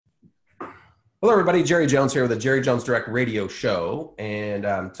Hello, everybody. Jerry Jones here with the Jerry Jones Direct Radio Show, and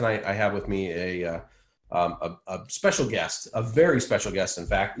tonight I have with me a special guest, a very special guest, in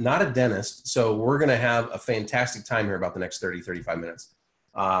fact, not a dentist. So we're going to have a fantastic time here about the next 30, 35 minutes.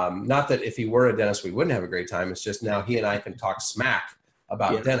 Not that if he were a dentist, we wouldn't have a great time. It's just now he and I can talk smack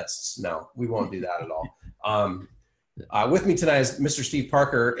about dentists. No, we won't do that at all. With me tonight is Mr. Steve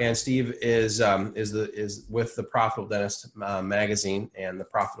Parker, and Steve is with the Profitable Dentist magazine and the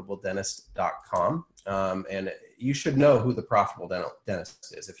profitabledentist.com. And you should know who the Profitable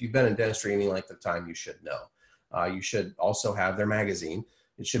Dentist is. If you've been in dentistry any length of time, you should know. You should also have their magazine.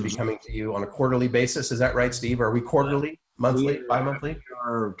 It should be coming to you on a quarterly basis. Is that right, Steve? Are we quarterly, monthly, bi-monthly? We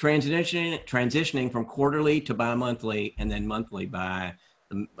are transitioning from quarterly to bi-monthly, and then monthly by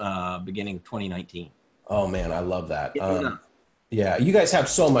the beginning of 2019. Oh man, I love that. Yeah, you guys have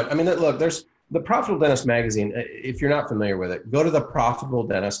so much. I mean, look, there's the Profitable Dentist magazine. If you're not familiar with it, go to the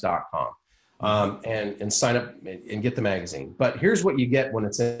profitabledentist.com and sign up and get the magazine. But here's what you get when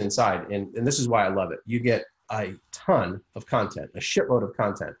it's inside, and this is why I love it. You get a ton of content, a shitload of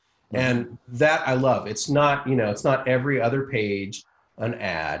content, and that I love. It's not, it's not every other page an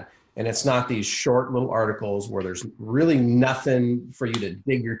ad. And it's not these short little articles where there's really nothing for you to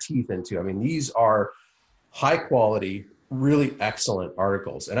dig your teeth into. I mean, these are high quality, really excellent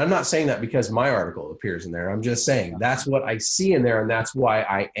articles. And I'm not saying that because my article appears in there. I'm just saying that's what I see in there. And that's why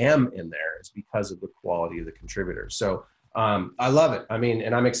I am in there. It's because of the quality of the contributors. So I love it. I mean,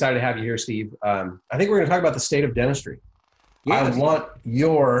 and I'm excited to have you here, Steve. I think we're going to talk about the state of dentistry. Yes. I want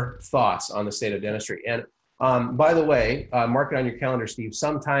your thoughts on the state of dentistry. And by the way, mark it on your calendar, Steve,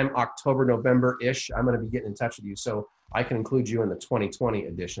 sometime October, November-ish, I'm going to be getting in touch with you so I can include you in the 2020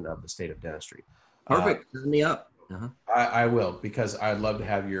 edition of the State of Dentistry. Perfect. Sign me up. I will, because I'd love to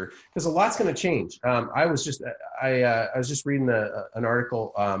have because a lot's going to change. I was just reading an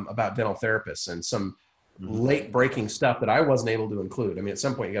article about dental therapists and some late breaking stuff that I wasn't able to include. I mean, at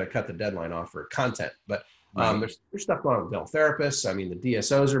some point you got to cut the deadline off for content, but there's stuff going on with dental therapists. I mean, the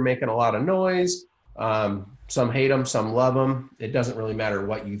DSOs are making a lot of noise. Some hate them, some love them. It doesn't really matter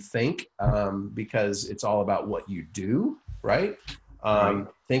what you think, because it's all about what you do, right?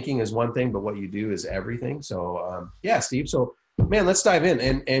 Thinking is one thing, but what you do is everything. So, yeah, Steve. So, man, let's dive in.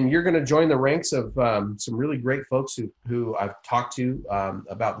 And you're going to join the ranks of some really great folks who I've talked to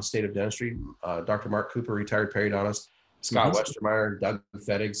about the state of dentistry. Dr. Mark Cooper, retired periodontist, Scott Westermeyer, Doug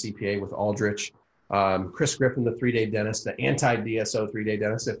Fettig, CPA with Aldrich, Chris Griffin, the 3-day dentist, the anti-DSO 3-day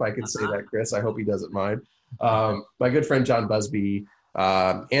dentist, if I can say that, Chris. I hope he doesn't mind. My good friend John Busby,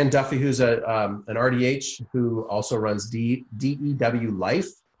 Ann Duffy, who's an RDH who also runs DEW Life,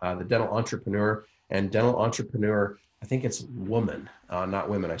 the dental entrepreneur, and dental entrepreneur, I think it's woman, not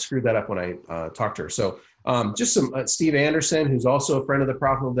women. I screwed that up when I talked to her. So just some Steve Anderson, who's also a friend of the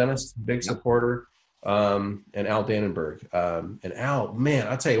Profitable Dentist, big supporter, and Al Dannenberg. And Al, man,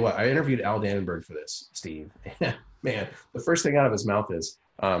 I'll tell you what, I interviewed Al Dannenberg for this, Steve. Man, the first thing out of his mouth is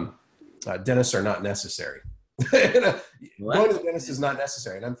dentists are not necessary. Going to the dentist is not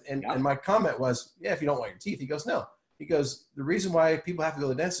necessary. And my comment was, yeah, if you don't want your teeth. He goes, no. He goes, the reason why people have to go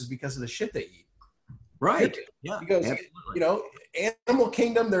to the dentist is because of the shit they eat. Right. Yeah. He goes, animal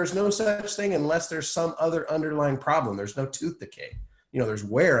kingdom, there's no such thing unless there's some other underlying problem. There's no tooth decay. There's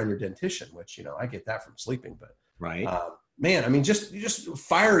wear on your dentition, which, I get that from sleeping, but right. Man, I mean, just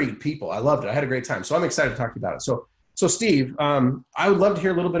fiery people. I loved it. I had a great time. So I'm excited to talk to you about it. So Steve, I would love to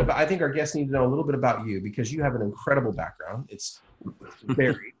hear a little bit about, I think our guests need to know a little bit about you because you have an incredible background. It's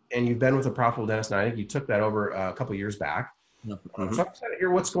varied, and you've been with a Profitable Dentist, and I think you took that over a couple of years back. So I'm excited to hear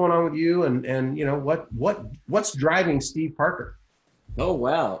what's going on with you and what's driving Steve Parker. Oh,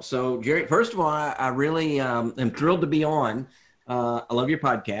 wow. So Jerry, first of all, I really am thrilled to be on. I love your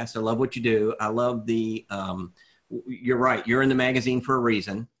podcast. I love what you do. I love you're right. You're in the magazine for a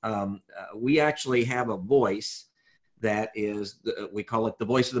reason. We actually have a voice that is, we call it the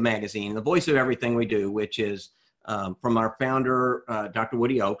voice of the magazine, the voice of everything we do, which is from our founder, Dr.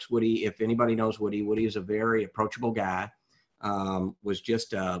 Woody Oakes. Woody, if anybody knows Woody, Woody is a very approachable guy. Was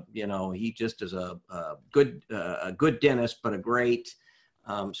just, he just is a good dentist, but a great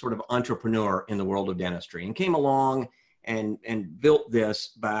sort of entrepreneur in the world of dentistry, and came along and built this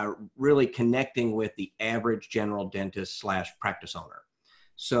by really connecting with the average general dentist / practice owner.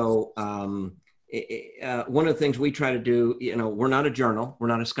 So one of the things we try to do, we're not a journal, we're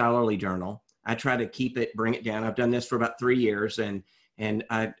not a scholarly journal. I try to keep it, bring it down. I've done this for about 3 years, and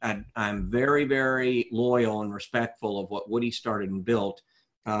I'm very, very loyal and respectful of what Woody started and built.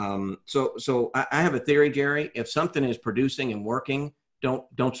 So I have a theory, Jerry. If something is producing and working,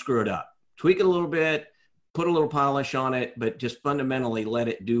 don't screw it up. Tweak it a little bit, put a little polish on it, but just fundamentally let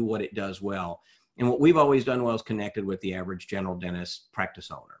it do what it does well. And what we've always done well is connected with the average general dentist practice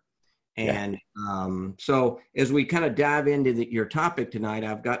owner. And so as we kind of dive into your topic tonight,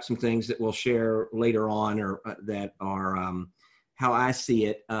 I've got some things that we'll share later on, or that are how I see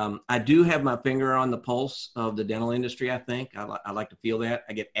it. I do have my finger on the pulse of the dental industry, I think. I like to feel that.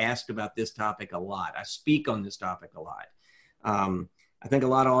 I get asked about this topic a lot. I speak on this topic a lot. I think a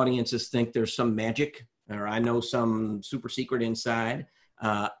lot of audiences think there's some magic, or I know some super secret inside.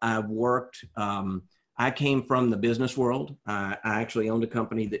 I've worked, I came from the business world. I actually owned a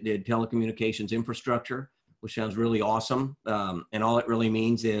company that did telecommunications infrastructure, which sounds really awesome. And all it really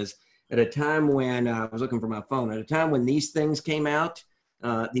means is, at a time when I was looking for my phone, at a time when these things came out,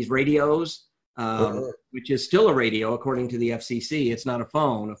 these radios, which is still a radio according to the FCC, it's not a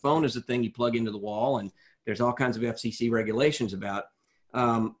phone. A phone is a thing you plug into the wall, and there's all kinds of FCC regulations about.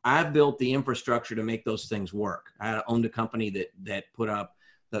 I built the infrastructure to make those things work. I owned a company that put up,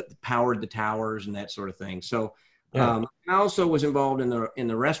 that powered the towers and that sort of thing. So I also was involved in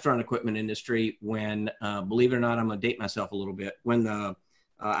the restaurant equipment industry when, believe it or not, I'm gonna date myself a little bit, when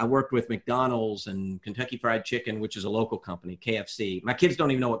I worked with McDonald's and Kentucky Fried Chicken, which is a local company, KFC. My kids don't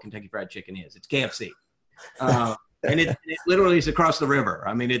even know what Kentucky Fried Chicken is. It's KFC. And it literally is across the river.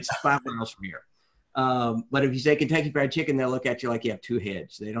 I mean, it's 5 miles from here. But if you say Kentucky Fried Chicken, they'll look at you like you have two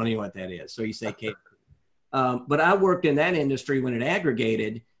heads. They don't even know what that is. So you say KFC. But I worked in that industry when it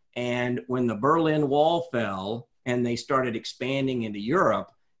aggregated, and when the Berlin Wall fell and they started expanding into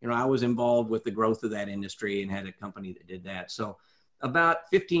Europe, I was involved with the growth of that industry and had a company that did that. So about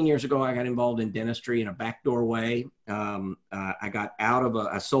 15 years ago, I got involved in dentistry in a backdoor way. I got out of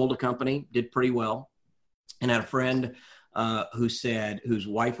I sold a company, did pretty well, and had a friend whose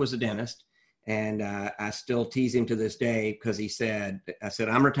wife was a dentist. And I still tease him to this day because I said,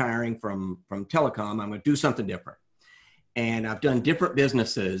 I'm retiring from telecom. I'm going to do something different. And I've done different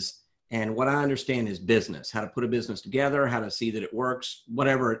businesses. And what I understand is business, how to put a business together, how to see that it works,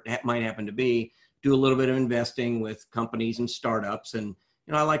 whatever it might happen to be. Do a little bit of investing with companies and startups. And,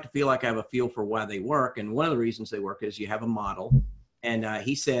 I like to feel like I have a feel for why they work. And one of the reasons they work is you have a model. And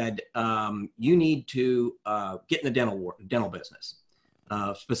he said, you need to get in the dental business.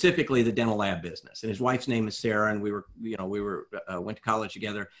 Specifically the dental lab business. And his wife's name is Sarah, and we went to college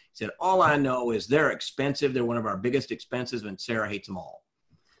together. He said, all I know is they're expensive. They're one of our biggest expenses, and Sarah hates them all.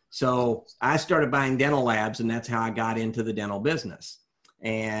 So I started buying dental labs, and that's how I got into the dental business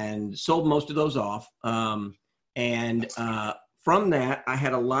and sold most of those off. From that, I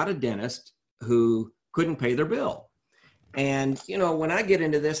had a lot of dentists who couldn't pay their bill. And, when I get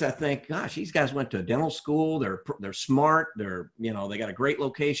into this, I think, gosh, these guys went to dental school. They're smart. They got a great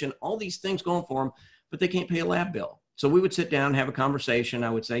location, all these things going for them, but they can't pay a lab bill. So we would sit down, have a conversation. I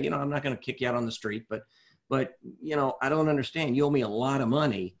would say, I'm not going to kick you out on the street, but, I don't understand. You owe me a lot of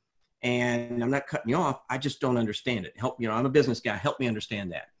money, and I'm not cutting you off. I just don't understand it. I'm a business guy. Help me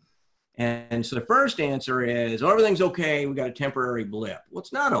understand that. And so the first answer is, everything's okay. We got a temporary blip. Well,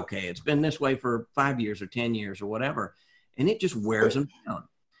 it's not okay. It's been this way for 5 years or 10 years or whatever. And it just wears them down.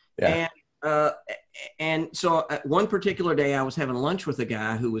 Yeah. And so one particular day I was having lunch with a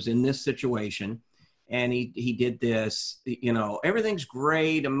guy who was in this situation, and he did this, everything's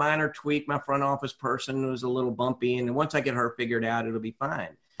great, a minor tweak. My front office person was a little bumpy, and once I get her figured out, it'll be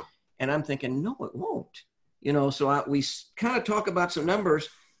fine. And I'm thinking, no, it won't. So we kind of talk about some numbers,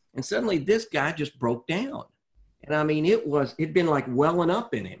 and suddenly this guy just broke down. And I mean, it'd been like welling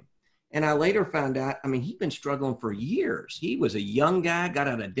up in him. And I later found out, he'd been struggling for years. He was a young guy, got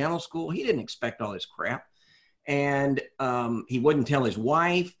out of dental school. He didn't expect all this crap. And he wouldn't tell his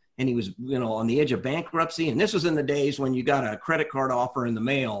wife. And he was, on the edge of bankruptcy. And this was in the days when you got a credit card offer in the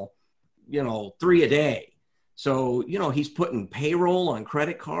mail, 3 a day. So, he's putting payroll on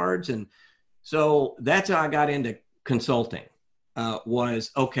credit cards. And so that's how I got into consulting.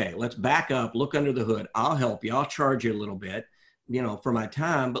 Okay, let's back up, look under the hood. I'll help you. I'll charge you a little bit, for my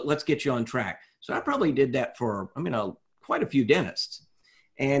time, but let's get you on track. So I probably did that for, quite a few dentists,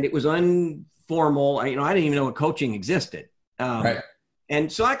 and it was informal. I didn't even know what coaching existed. Right.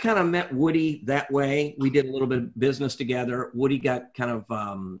 And so I kind of met Woody that way. We did a little bit of business together. Woody got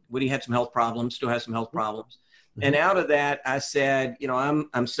Woody had some health problems, still has some health problems. Mm-hmm. And out of that, I said,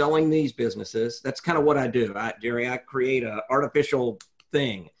 I'm selling these businesses. That's kind of what I do. Jerry, I create an artificial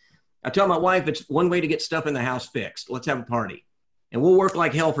thing. I tell my wife, it's one way to get stuff in the house fixed. Let's have a party. And we'll work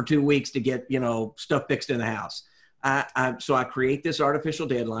like hell for 2 weeks to get, stuff fixed in the house. So I create this artificial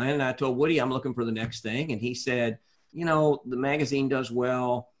deadline, and I told Woody, I'm looking for the next thing. And he said, the magazine does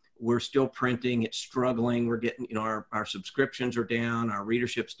well. we're still printing. It's struggling. We're getting, our subscriptions are down. Our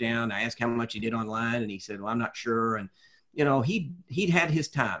readership's down. I asked how much he did online, and he said, well, I'm not sure. And, he'd had his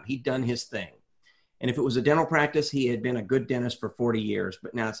time. He'd done his thing. And if it was a dental practice, he had been a good dentist for 40 years,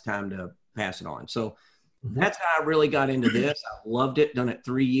 but now it's time to pass it on. So that's how I really got into this. I loved it, done it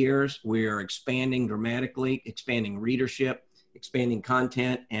 3 years. We're expanding dramatically, expanding readership, expanding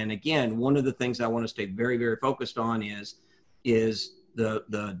content. And again, one of the things I want to stay very, very focused on is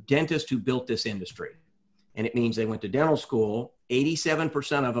the dentist who built this industry. And it means they went to dental school.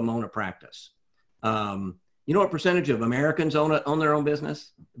 87% of them own a practice. You know what percentage of Americans own their own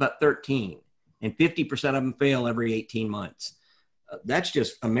business? About 13. And 50% of them fail every 18 months. That's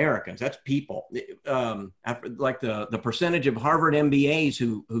just Americans. That's people. Like the percentage of Harvard MBAs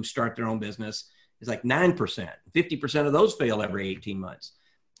who start their own business is like 9%. 50% of those fail every 18 months.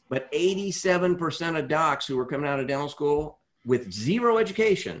 But 87% of docs who were coming out of dental school with zero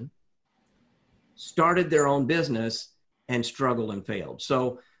education started their own business and struggled and failed.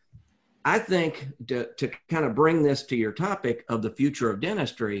 So I think to kind of bring this to your topic of the future of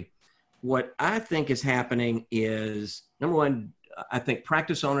dentistry, what I think is happening is, number one, I think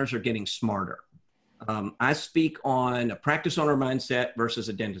practice owners are getting smarter. I speak on a practice owner mindset versus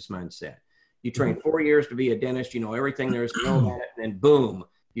a dentist mindset. You train 4 years to be a dentist, you know everything there is to know about it, and then boom,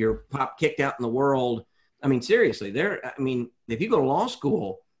 you're kicked out in the world. I mean, seriously, if you go to law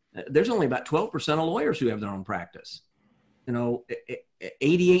school, there's only about 12% of lawyers who have their own practice.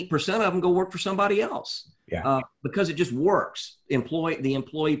 88% of them go work for somebody else. Yeah. Because it just works. The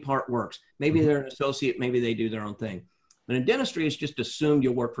employee part works. Maybe they're an associate, maybe they do their own thing. But in dentistry, it's just assumed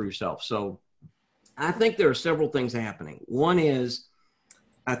you'll work for yourself. So I think there are several things happening. One is,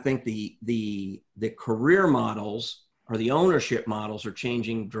 I think the career models or the ownership models are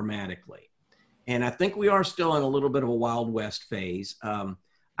changing dramatically. And I think we are still in a little bit of a Wild West phase.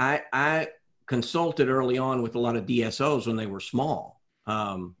 I consulted early on with a lot of DSOs when they were small.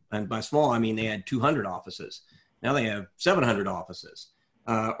 And by small, I mean they had 200 offices. Now they have 700 offices.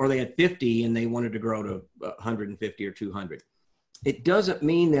 Or they had 50 and they wanted to grow to 150 or 200. It doesn't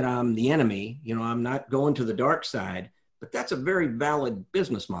mean that I'm the enemy. I'm not going to the dark side, but that's a very valid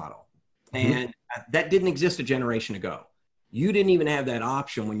business model. And that didn't exist a generation ago. You didn't even have that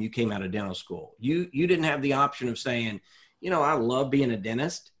option when you came out of dental school. You didn't have the option of saying, I love being a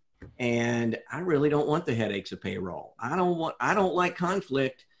dentist and I really don't want the headaches of payroll. I don't like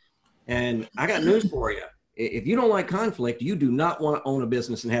conflict. And I got news for you. If you don't like conflict, you do not want to own a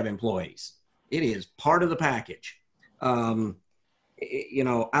business and have employees. It is part of the package. I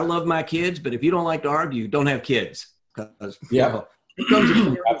love my kids, but if you don't like to argue, don't have kids. Because it comes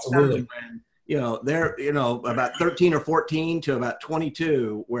to absolutely. When, they're about 13 or 14 to about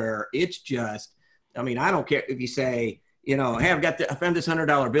 22, where it's just, I don't care if you say, hey, I found this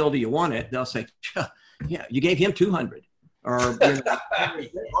 $100 bill. Do you want it? They'll say, yeah, you gave him 200, or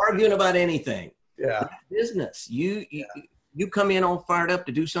arguing about anything. Yeah. Business. You come in all fired up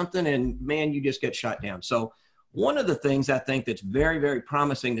to do something, and man, you just get shot down. So one of the things I think that's very, very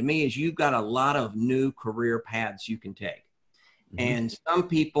promising to me is you've got a lot of new career paths you can take. And some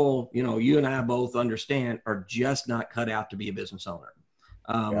people, you and I both understand, are just not cut out to be a business owner.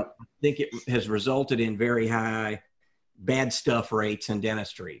 I think it has resulted in very high bad stuff rates in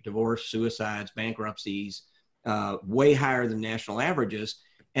dentistry, divorce, suicides, bankruptcies, way higher than national averages.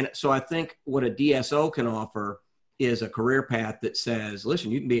 And so I think what a DSO can offer is a career path that says,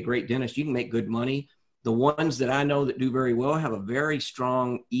 listen, you can be a great dentist. You can make good money. The ones that I know that do very well have a very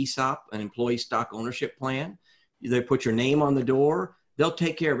strong ESOP, an employee stock ownership plan. They put your name on the door. They'll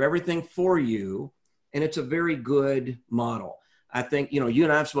take care of everything for you. And it's a very good model. I think, you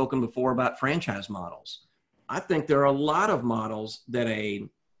and I have spoken before about franchise models. I think there are a lot of models that a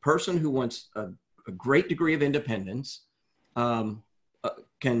person who wants a great degree of independence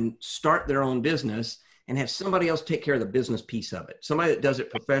can start their own business and have somebody else take care of the business piece of it. Somebody that does it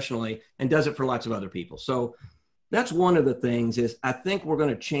professionally and does it for lots of other people. So that's one of the things is I think we're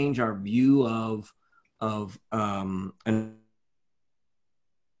going to change our view of an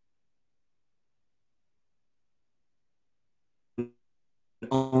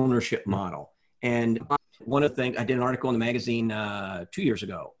ownership model. And one of the things, I did an article in the magazine 2 years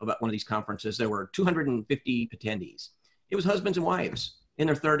ago about one of these conferences. There were 250 attendees. It was husbands and wives in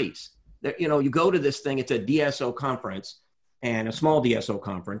their 30s. You go to this thing, it's a DSO conference and a small DSO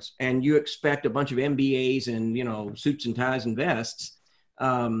conference, and you expect a bunch of MBAs and, suits and ties and vests.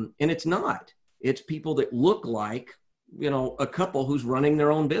 And it's not. It's people that look like, a couple who's running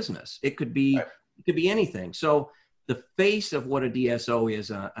their own business. It could be, It could be anything. So the face of what a DSO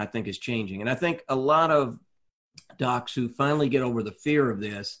is, I think, is changing. And I think a lot of docs who finally get over the fear of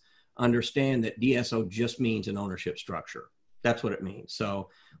this understand that DSO just means an ownership structure. That's what it means. So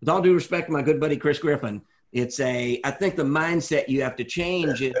with all due respect to my good buddy, Chris Griffin, I think the mindset you have to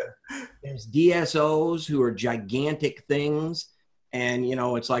change is there's DSOs who are gigantic things. And,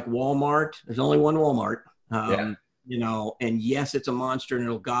 it's like Walmart. There's only one Walmart, and yes, it's a monster and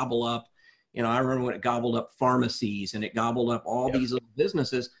it'll gobble up. I remember when it gobbled up pharmacies and it gobbled up all these little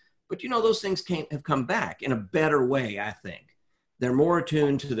businesses. But, those things have come back in a better way, I think. They're more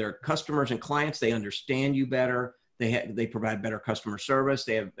attuned to their customers and clients. They understand you better. They provide better customer service.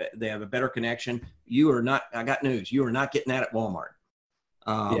 They have a better connection. I got news. You are not getting that at Walmart.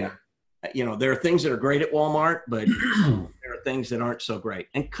 There are things that are great at Walmart, but there are things that aren't so great.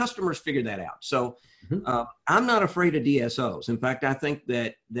 And customers figure that out. So I'm not afraid of DSOs. In fact, I think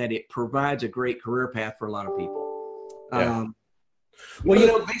that it provides a great career path for a lot of people.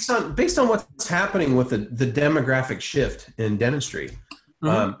 Well, based on what's happening with the demographic shift in dentistry,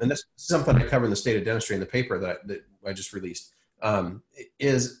 and this is something I cover in the State of Dentistry in the paper that I just released,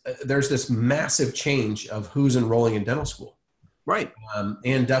 is there's this massive change of who's enrolling in dental school. Right.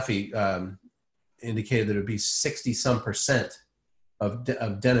 Ann Duffy indicated that it would be 60% of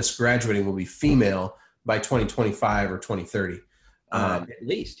dentists graduating will be female by 2025 or 2030. At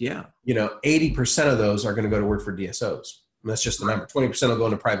least, yeah. 80% of those are going to go to work for DSOs. And that's just the number. 20% will go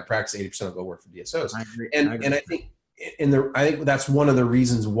into private practice. 80% will go work for DSOs. I agree. And I think I think that's one of the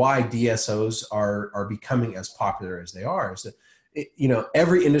reasons why DSOs are becoming as popular as they are. Is that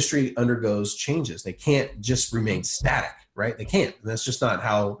every industry undergoes changes. They can't just remain static, right? They can't. And that's not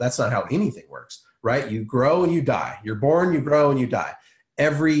how anything works, right? You grow and you die. You're born, you grow, and you die.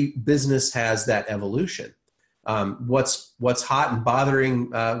 Every business has that evolution. What's hot and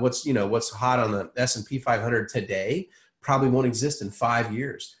bothering, what's hot on the S&P 500 today probably won't exist in 5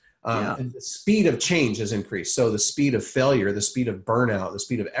 years. And the speed of change has increased. So the speed of failure, the speed of burnout, the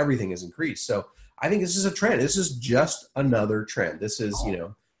speed of everything has increased. So I think this is a trend. This is just another trend. This is,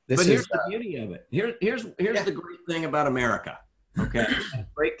 But here's the beauty of it. Here's the great thing about America. Okay.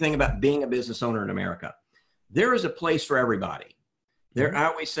 Great thing about being a business owner in America. There is a place for everybody. I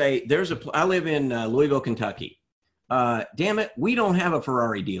always say I live in Louisville, Kentucky. Damn it. We don't have a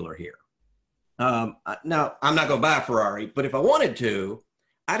Ferrari dealer here. Now I'm not going to buy a Ferrari, but if I wanted to,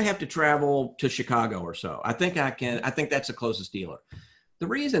 I'd have to travel to Chicago or so. I think that's the closest dealer. The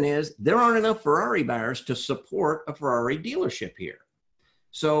reason is there aren't enough Ferrari buyers to support a Ferrari dealership here.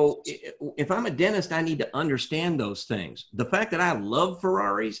 So if I'm a dentist, I need to understand those things. The fact that I love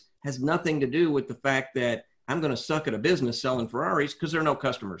Ferraris has nothing to do with the fact that I'm going to suck at a business selling Ferraris because there are no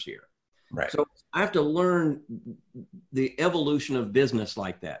customers here. Right. So I have to learn the evolution of business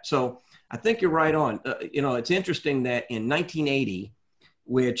like that. So I think you're right on. It's interesting that in 1980,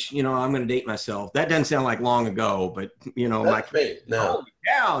 which, I'm going to date myself. That doesn't sound like long ago, but, holy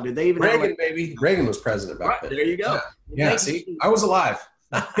cow, did they even Reagan, baby. Reagan was president back then. There you go. Yeah, see, I was alive.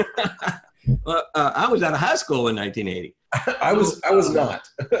 I was out of high school in 1980. I was not.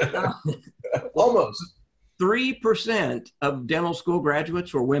 Almost. 3% of dental school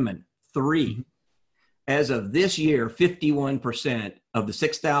graduates were women. 3. As of this year, 51% of the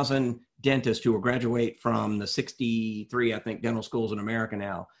 6,000 dentists who will graduate from the 63, I think, dental schools in America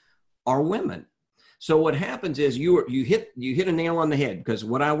now are women. So what happens is you hit a nail on the head, because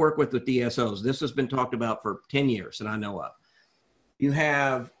what I work with DSOs, this has been talked about for 10 years that I know of. You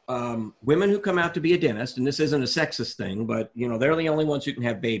have women who come out to be a dentist, and this isn't a sexist thing, but they're the only ones who can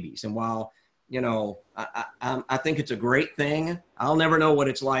have babies. And while I think it's a great thing, I'll never know what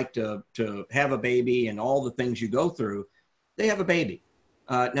it's like to have a baby and all the things you go through. They have a baby.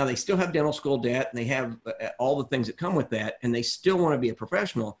 Now they still have dental school debt, and they have all the things that come with that, and they still want to be a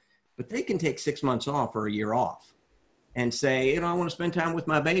professional, but they can take 6 months off or a year off and say, I want to spend time with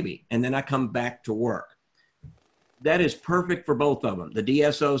my baby. And then I come back to work. That is perfect for both of them. The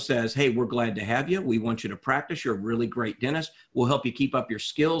DSO says, hey, we're glad to have you. We want you to practice. You're a really great dentist. We'll help you keep up your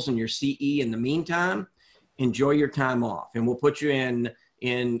skills and your CE in the meantime. Enjoy your time off. And we'll put you in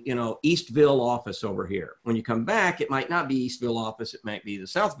Eastville office over here. When you come back, it might not be Eastville office. It might be the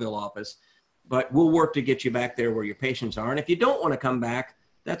Southville office, but we'll work to get you back there where your patients are. And if you don't want to come back,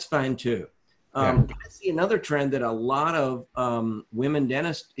 that's fine too. I see another trend that a lot of women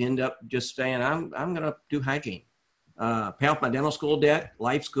dentists end up just saying, I'm going to do hygiene. Pay off my dental school debt.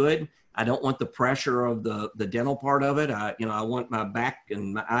 Life's good. I don't want the pressure of the dental part of it. I want my back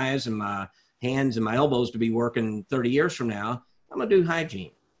and my eyes and my hands and my elbows to be working 30 years from now. I'm going to do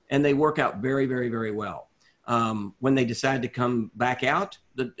hygiene. And they work out very, very, very well. When they decide to come back out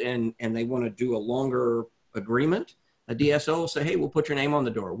and they want to do a longer agreement, a DSO will say, hey, we'll put your name on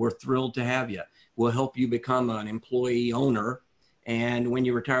the door. We're thrilled to have you. We'll help you become an employee owner. And when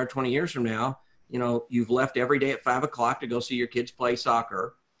you retire 20 years from now, you've left every day at 5 o'clock to go see your kids play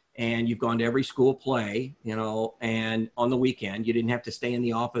soccer. And you've gone to every school play, and on the weekend, you didn't have to stay in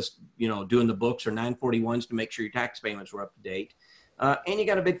the office, doing the books or 941s to make sure your tax payments were up to date. And you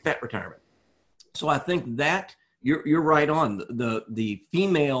got a big fat retirement. So I think that you're right on. The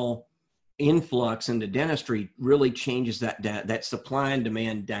female influx into dentistry really changes that supply and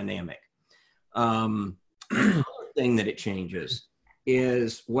demand dynamic. Another thing that it changes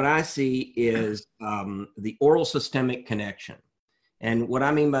is what I see is the oral systemic connection. And what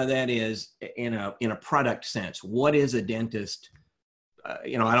I mean by that is in a product sense, what is a dentist?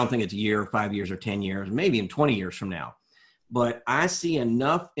 I don't think it's a year, 5 years, or 10 years, maybe even 20 years from now. But I see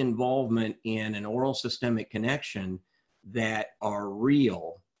enough involvement in an oral systemic connection that are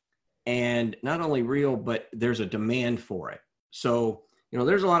real, and not only real, but there's a demand for it. So,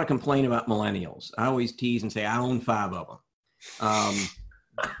 there's a lot of complaint about millennials. I always tease and say, I own 5 of them.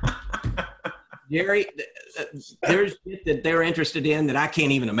 Jerry, there's shit that they're interested in that I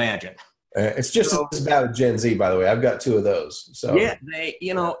can't even imagine. It's just as bad as Gen Z, by the way. I've got 2 of those. So yeah, they,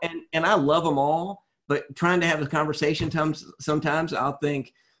 and I love them all, but trying to have a conversation sometimes I'll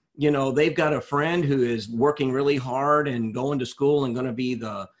think, they've got a friend who is working really hard and going to school and going to be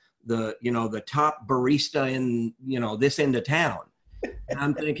the top barista in, this end of town. And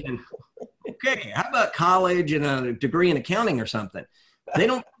I'm thinking, okay, how about college and a degree in accounting or something? They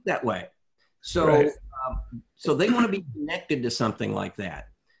don't think that way. So, right. So they want to be connected to something like that.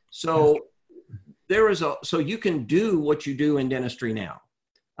 So so you can do what you do in dentistry now.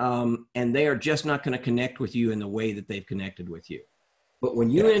 And they are just not going to connect with you in the way that they've connected with you. But when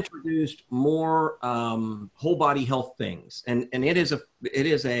you introduced more whole body health things, and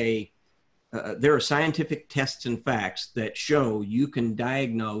there are scientific tests and facts that show you can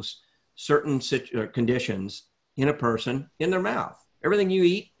diagnose certain conditions in a person in their mouth. Everything you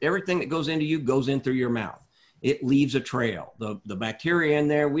eat, everything that goes into you goes in through your mouth. It leaves a trail. The bacteria in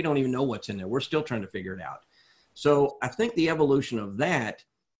there, we don't even know what's in there. We're still trying to figure it out. So I think the evolution of that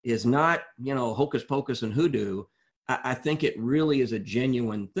is not, hocus pocus and hoodoo. I think it really is a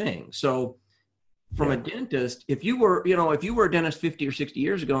genuine thing. So from a dentist, if you were a dentist 50 or 60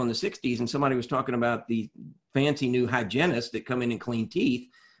 years ago in the 60s and somebody was talking about the fancy new hygienists that come in and clean teeth,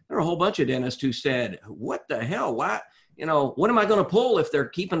 there are a whole bunch of dentists who said, what the hell? Why? What am I going to pull if they're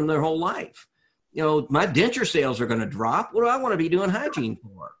keeping them their whole life? My denture sales are going to drop. What do I want to be doing hygiene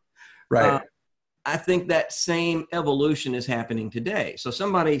for? Right. I think that same evolution is happening today. So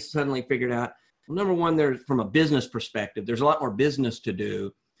somebody suddenly figured out, well, number one, from a business perspective, there's a lot more business to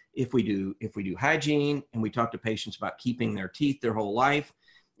do if we do hygiene and we talk to patients about keeping their teeth their whole life.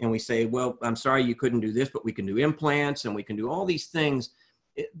 And we say, well, I'm sorry you couldn't do this, but we can do implants and we can do all these things.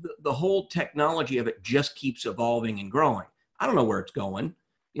 The whole technology of it just keeps evolving and growing. I don't know where it's going.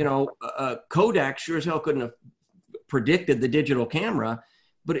 Kodak sure as hell couldn't have predicted the digital camera,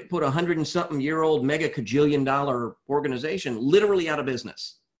 but it put 100-something-year-old mega cajillion-dollar organization literally out of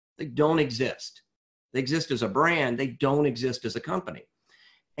business. They don't exist. They exist as a brand. They don't exist as a company.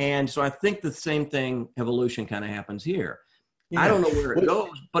 And so I think the same thing, evolution kind of happens here. Yeah. I don't know where it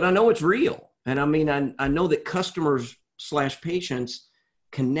goes, but I know it's real. And I mean, I know that customers/patients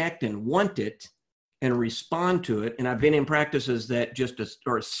connect and want it and respond to it. And I've been in practices that just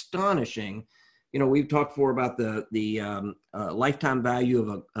are astonishing. We've talked before about the lifetime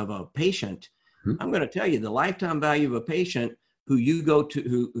value of a patient. Mm-hmm. I'm going to tell you the lifetime value of a patient who you go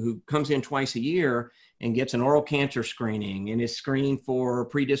to, who comes in twice a year and gets an oral cancer screening and is screened for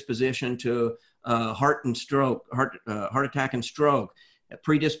predisposition to heart attack and stroke, a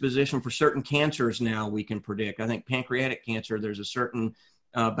predisposition for certain cancers. Now we can predict. I think pancreatic cancer, there's a certain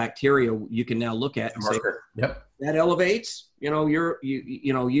bacteria you can now look at and say, yep, that elevates.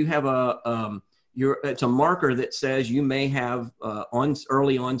 You have it's a marker that says you may have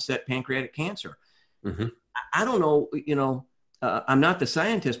early onset pancreatic cancer. Mm-hmm. I don't know. I'm not the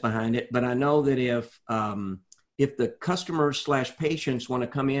scientist behind it, but I know that if the customers/patients want to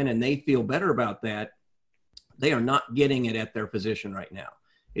come in and they feel better about that, they are not getting it at their physician right now.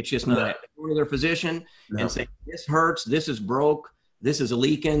 It's just not. They go to their physician and say, this hurts, this is broke, this is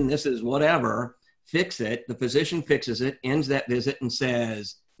leaking, this is whatever, fix it. The physician fixes it, ends that visit and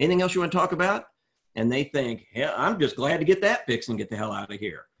says, anything else you want to talk about? And they think, yeah, I'm just glad to get that fixed and get the hell out of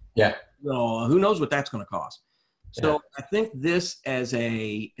here. Yeah. So who knows what that's going to cost? So I think this as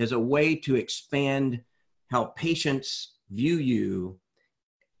a way to expand how patients view you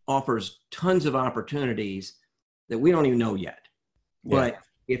offers tons of opportunities that we don't even know yet. Yeah. But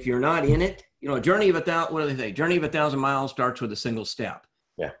if you're not in it, a journey of 1,000 miles starts with a single step.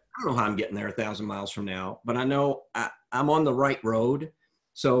 Yeah. I don't know how I'm getting there 1,000 miles from now, but I know I'm on the right road.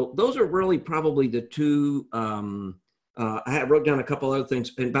 So those are really probably the two. I wrote down a couple other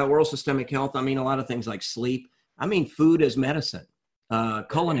things about oral systemic health. I mean, a lot of things like sleep. I mean, food as medicine,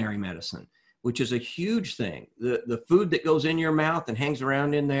 culinary medicine, which is a huge thing. The food that goes in your mouth and hangs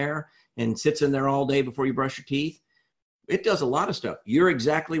around in there and sits in there all day before you brush your teeth, it does a lot of stuff. You're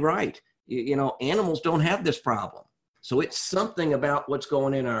exactly right. You know, animals don't have this problem. So it's something about what's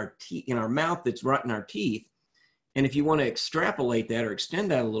going in our teeth, in our mouth, that's rotting our teeth. And if you want to extrapolate that or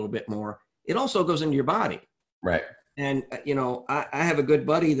extend that a little bit more, it also goes into your body. Right. And, you know, I have a good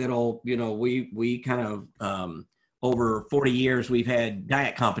buddy that'll, you know, we kind of, over 40 years, we've had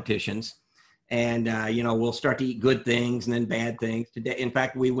diet competitions, and, you know, we'll start to eat good things and then bad things. Today, in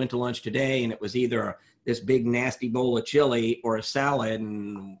fact, we went to lunch today, and it was either this big nasty bowl of chili or a salad,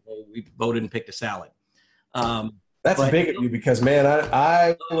 and we voted and picked a salad. That's big of you, because, man,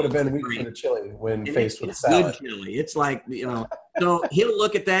 I would have been weak for the chili when faced with salad. Good chili. It's like, you know, so he'll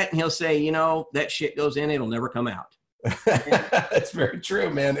look at that and he'll say, you know, that shit goes in, it'll never come out. That's very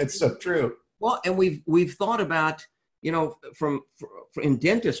true, man. It's so true. Well, and we've thought about, you know, from in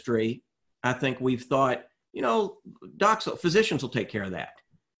dentistry, I think we've thought, you know, physicians will take care of that.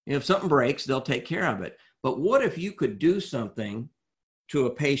 If something breaks, they'll take care of it. But what if you could do something to a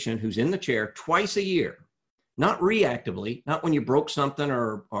patient who's in the chair twice a year, not reactively, not when you broke something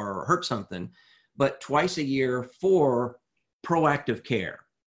or hurt something, but twice a year for proactive care,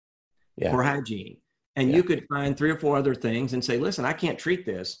 for hygiene. And you could find 3 or 4 other things and say, listen, I can't treat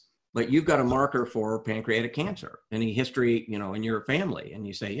this, but you've got a marker for pancreatic cancer, any history, you know, in your family. And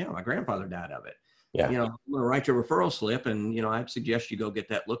you say, yeah, my grandfather died of it. Yeah. You know, I'm going to write you a referral slip, and, you know, I'd suggest you go get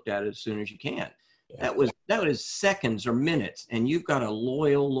that looked at as soon as you can. Yeah. That was seconds or minutes. And you've got a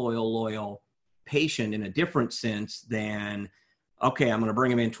loyal patient in a different sense than, okay, I'm going to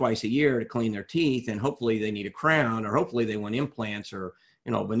bring them in twice a year to clean their teeth, and hopefully they need a crown, or hopefully they want implants or,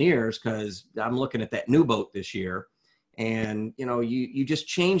 you know, veneers, because I'm looking at that new boat this year. And, you know, you just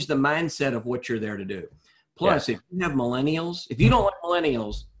change the mindset of what you're there to do. Plus, if you have millennials, if you don't like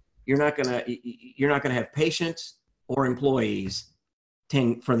millennials, you're not gonna have patients or employees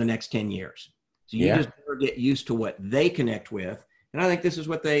for the next 10 years. So you just better get used to what they connect with. And I think this is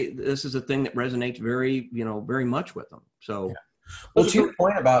a thing that resonates very much with them. So, well, to your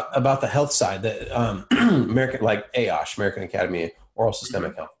point about the health side, that American, like AOSH, American Academy of Oral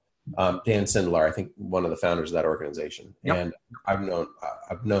Systemic Health, Dan Sindelar, I think one of the founders of that organization. Yep. And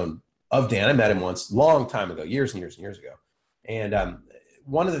I've known of Dan. I met him once, long time ago, years and years and years ago. And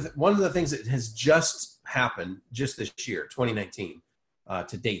one of the things that has just happened just this year, 2019,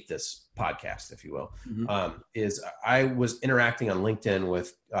 to date this podcast, if you will, is I was interacting on LinkedIn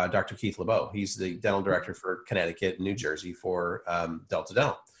with Dr. Keith LeBeau. He's the dental director for Connecticut and New Jersey for Delta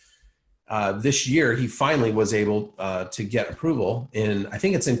Dental. This year, he finally was able to get approval I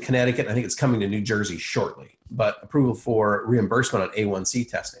think it's in Connecticut. I think it's coming to New Jersey shortly, but approval for reimbursement on A1C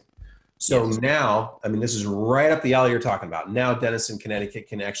testing. So now, I mean, this is right up the alley you're talking about. Now dentists in Connecticut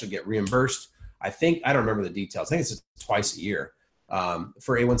can actually get reimbursed. I don't remember the details. I think it's twice a year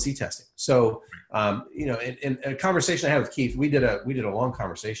for A1C testing. So, you know, in a conversation I had with Keith, we did a long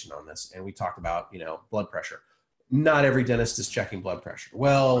conversation on this, and we talked about, you know, blood pressure. Not every dentist is checking blood pressure.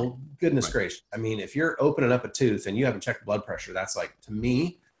 Well, goodness gracious. I mean, if you're opening up a tooth and you haven't checked blood pressure, that's like, to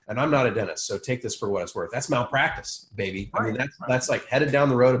me, and I'm not a dentist, so take this for what it's worth, that's malpractice, baby. I mean, that's like headed down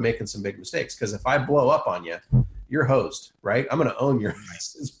the road of making some big mistakes. Because if I blow up on you, you're hosed, right? I'm going to own your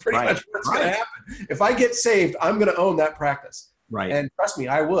ass. It's pretty much what's going to happen. If I get saved, I'm going to own that practice. Right. And trust me,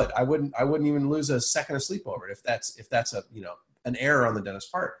 I wouldn't even lose a second of sleep over it if that's a, you know, an error on the dentist's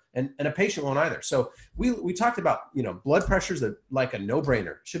part, and a patient won't either. So we talked about, you know, blood pressures, that like a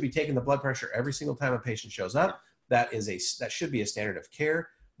no-brainer, should be taking the blood pressure every single time a patient shows up. That should be a standard of care.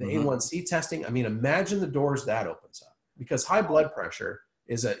 The A1C testing, I mean, imagine the doors that opens up, because high blood pressure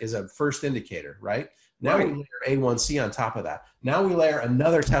is a first indicator, right? Now we layer A1C on top of that. Now we layer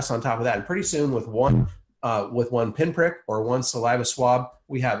another test on top of that, and pretty soon with one pinprick or one saliva swab,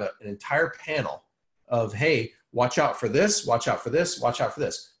 we have an entire panel of, hey, watch out for this, watch out for this, watch out for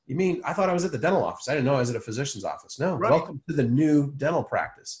this. You mean, I thought I was at the dental office. I didn't know I was at a physician's office. No, welcome to the new dental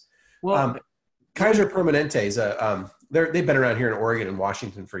practice. Well, Kaiser Permanente is they've been around here in Oregon and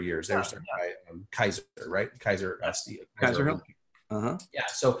Washington for years. They were started by Kaiser, right? Kaiser Health. Yeah.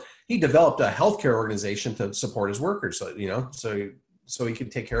 So he developed a healthcare organization to support his workers. So, you know, so he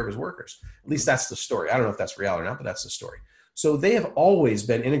could take care of his workers. At least that's the story. I don't know if that's real or not, but that's the story. So they have always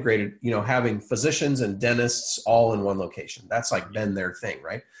been integrated, you know, having physicians and dentists all in one location. That's like been their thing,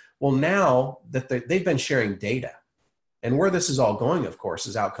 right? Well, now that they've been sharing data. And where this is all going, of course,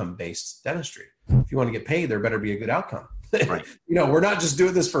 is outcome-based dentistry. If you want to get paid, there better be a good outcome. Right. We're not just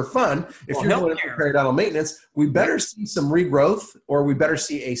doing this for fun. If you're doing it for periodontal maintenance, we better see some regrowth, or we better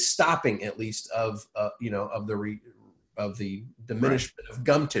see a stopping, at least, of the diminishment of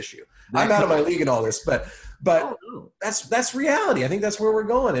gum tissue. I'm out of my league in all this, but that's reality. I think that's where we're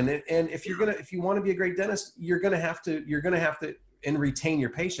going. And if you want to be a great dentist, you're gonna have to and retain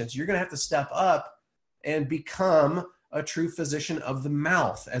your patients. You're gonna have to step up and become a true physician of the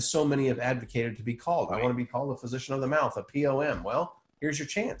mouth, as so many have advocated to be called. I want to be called a physician of the mouth, a POM. Well, here's your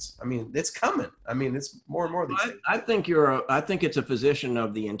chance. I mean, it's coming. I mean, it's more and more these days. I think it's a physician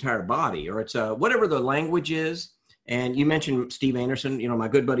of the entire body, or it's whatever the language is. And you mentioned Steve Anderson. My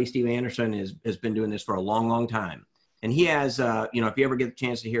good buddy Steve Anderson has been doing this for a long, long time. And he has, if you ever get the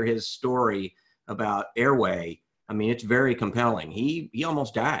chance to hear his story about airway, I mean, it's very compelling. He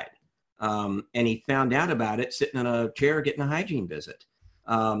almost died. And he found out about it sitting in a chair getting a hygiene visit.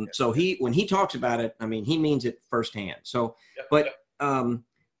 So when he talks about it, I mean, he means it firsthand. So,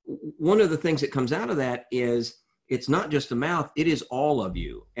 one of the things that comes out of that is it's not just the mouth; it is all of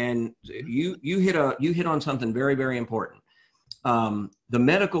you. And you hit on something very, very important. The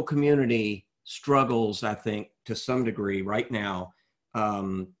medical community struggles, I think, to some degree right now,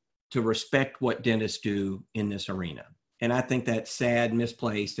 to respect what dentists do in this arena. And I think that's sad,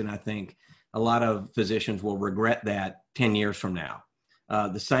 misplaced, and I think a lot of physicians will regret that 10 years from now.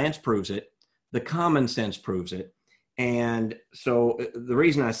 The science proves it. The common sense proves it. And so the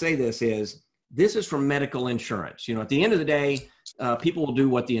reason I say this is from medical insurance. At the end of the day, people will do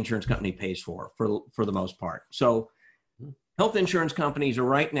what the insurance company pays for the most part. So health insurance companies are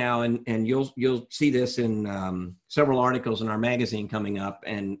right now, and you'll see this in several articles in our magazine coming up,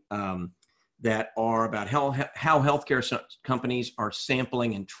 and that are about how healthcare companies are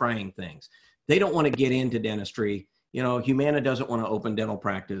sampling and trying things. They don't want to get into dentistry. Humana doesn't want to open dental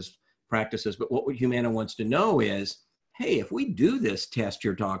practices, but what Humana wants to know is, hey, if we do this test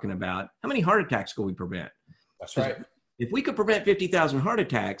you're talking about, how many heart attacks could we prevent? That's right. If we could prevent 50,000 heart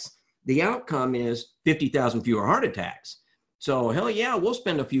attacks, the outcome is 50,000 fewer heart attacks. So hell yeah, we'll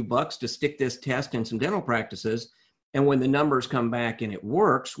spend a few bucks to stick this test in some dental practices. And when the numbers come back and it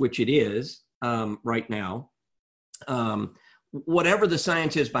works, which it is, right now, whatever the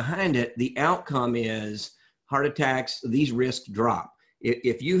science is behind it, the outcome is heart attacks, these risks drop.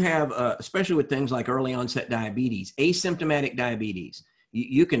 If you have, especially with things like early onset diabetes, asymptomatic diabetes,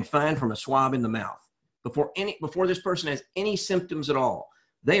 you can find from a swab in the mouth before this person has any symptoms at all.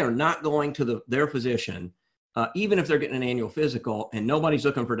 They are not going to their physician, even if they're getting an annual physical, and nobody's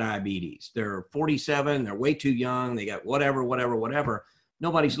looking for diabetes. They're 47, they're way too young, they got whatever.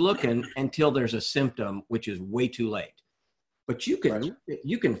 Nobody's looking until there's a symptom, which is way too late. But you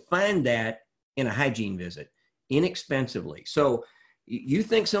can find that in a hygiene visit inexpensively. So you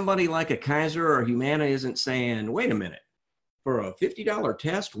think somebody like a Kaiser or Humana isn't saying, wait a minute, for a $50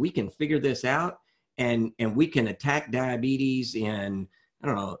 test, we can figure this out, and we can attack diabetes in, I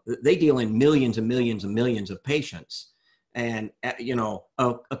don't know, they deal in millions and millions and millions of patients. And, a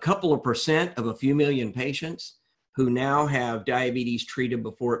couple of % of a few million patients who now have diabetes treated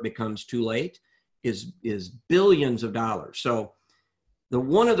before it becomes too late is billions of dollars. So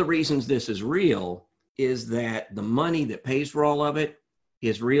one of the reasons this is real is that the money that pays for all of it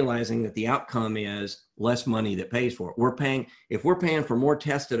is realizing that the outcome is less money that pays for it. If we're paying for more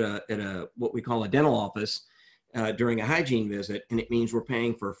tests at a what we call a dental office during a hygiene visit, and it means we're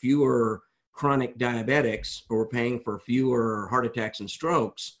paying for fewer chronic diabetics, or we're paying for fewer heart attacks and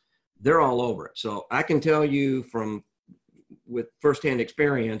strokes, they're all over it. So I can tell you with firsthand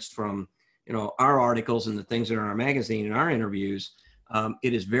experience from, our articles and the things that are in our magazine and our interviews,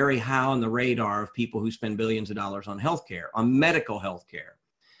 it is very high on the radar of people who spend billions of dollars on healthcare, on medical healthcare.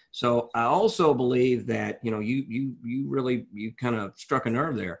 So I also believe that, you kind of struck a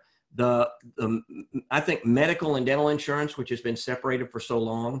nerve there. I think medical and dental insurance, which has been separated for so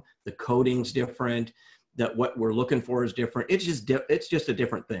long, the coding's different, that what we're looking for is different. It's just a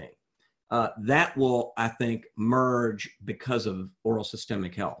different thing. That will, I think, merge because of oral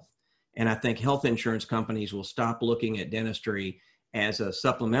systemic health. And I think health insurance companies will stop looking at dentistry as a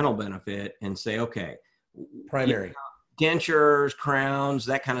supplemental benefit and say, okay, primary dentures, crowns,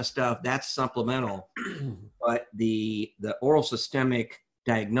 that kind of stuff, that's supplemental. But the oral systemic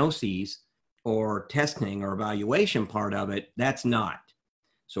diagnoses or testing or evaluation part of it, that's not.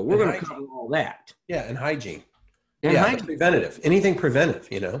 So we're going to cover all that. Yeah, and hygiene. Hygiene. Preventative. Anything preventive,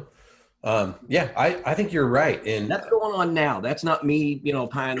 I think you're right. And that's going on now. That's not me,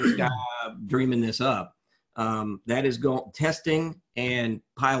 pie in the sky, dreaming this up. That is testing and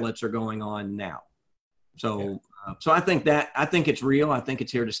pilots are going on now. So So I think it's real. I think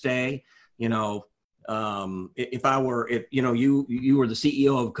it's here to stay. You know, if you know, you were the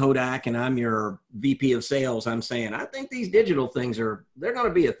CEO of Kodak and I'm your VP of sales, I'm saying, I think these digital things they're going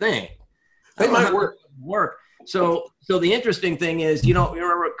to be a thing. They might work. So the interesting thing is, you know,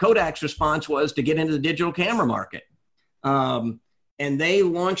 remember Kodak's response was to get into the digital camera market. And they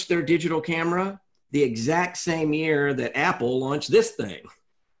launched their digital camera the exact same year that Apple launched this thing,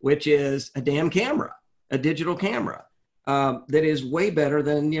 which is a damn camera, a digital camera that is way better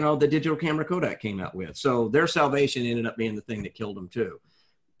than, you know, the digital camera Kodak came out with. So their salvation ended up being the thing that killed them too.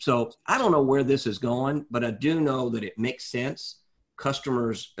 So I don't know where this is going, but I do know that it makes sense.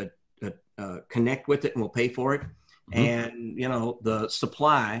 Customers connect with it and will pay for it. Mm-hmm. And, you know,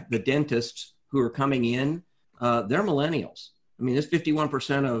 the dentists who are coming in, they're millennials. I mean, there's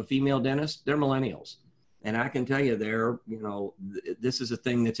 51% of female dentists, they're millennials. And I can tell you this is a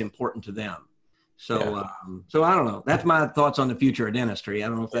thing that's important to them. So, so I don't know. That's my thoughts on the future of dentistry. I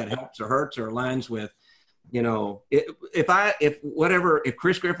don't know if that helps or hurts or aligns with, you know, if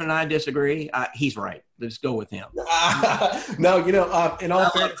Chris Griffin and I disagree, he's right. Let's go with him. No, you know, in all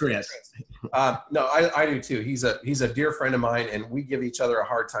fairness, Chris. No, I do too. He's a dear friend of mine, and we give each other a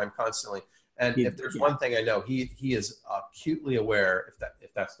hard time constantly. And if there's one thing I know, he is acutely aware,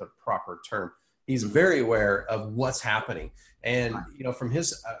 if that's the proper term. He's very aware of what's happening. And, you know, from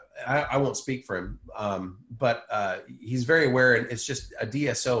his, I won't speak for him, but he's very aware, and it's just a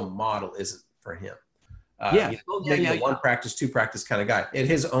DSO model isn't for him. Maybe a one practice, two practice kind of guy. In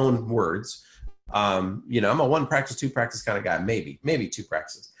his own words, you know, I'm a one practice, two practice kind of guy, maybe two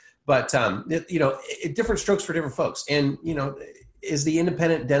practices. But, you know, different strokes for different folks. And, you know, is the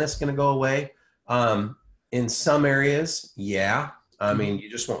independent dentist going to go away? In some areas, yeah. I mean, you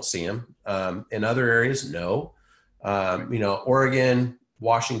just won't see them. In other areas, no. You know, Oregon,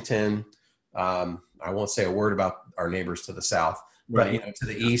 Washington, I won't say a word about our neighbors to the south, but, you know, to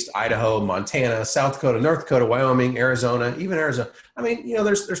the east, Idaho, Montana, South Dakota, North Dakota, Wyoming, Arizona, even Arizona. I mean, you know,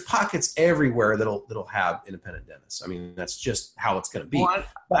 there's pockets everywhere that'll have independent dentists. I mean, that's just how it's going to be. Well,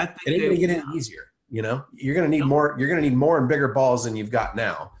 I think it ain't going to get any easier. You know, you're going to need more. You're going to need more and bigger balls than you've got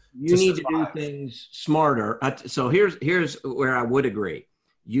now. You need to do things smarter. So here's where I would agree.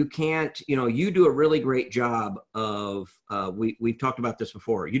 You can't, you know, you do a really great job of, we've talked about this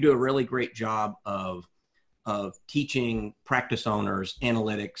before. You do a really great job of teaching practice owners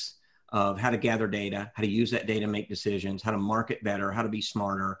analytics of how to gather data, how to use that data, make decisions, how to market better, how to be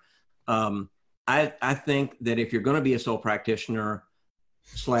smarter. I think that if you're going to be a sole practitioner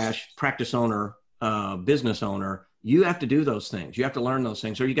 / practice owner, business owner, you have to do those things. You have to learn those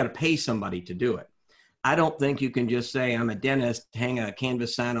things, or you got to pay somebody to do it. I don't think you can just say, I'm a dentist, hang a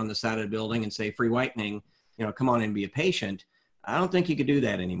canvas sign on the side of the building and say free whitening, you know, come on and be a patient. I don't think you could do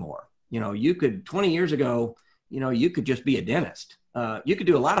that anymore. You know, you could 20 years ago, you know, you could just be a dentist. You could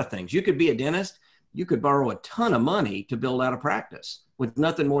do a lot of things. You could be a dentist. You could borrow a ton of money to build out a practice with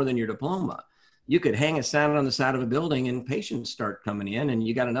nothing more than your diploma. You could hang a sign on the side of a building and patients start coming in, and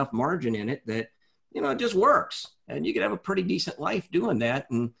you got enough margin in it that, you know, it just works. And you could have a pretty decent life doing that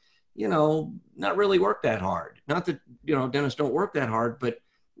and, you know, not really work that hard. Not that, you know, dentists don't work that hard, but,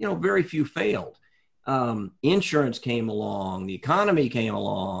 you know, very few failed. Insurance came along, the economy came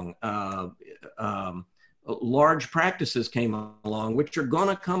along, large practices came along, which are going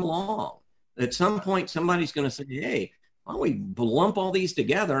to come along. At some point, somebody's going to say, hey, why don't we lump all these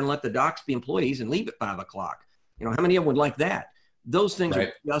together and let the docs be employees and leave at 5 o'clock? You know, how many of them would like that? Those things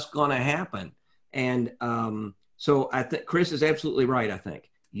are just going to happen. And so I think Chris is absolutely right. I think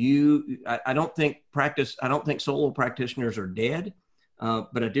I don't think solo practitioners are dead,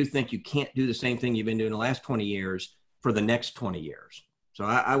 but I do think you can't do the same thing you've been doing the last 20 years for the next 20 years. So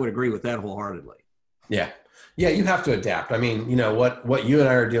I would agree with that wholeheartedly. Yeah. Yeah. You have to adapt. I mean, you know, what you and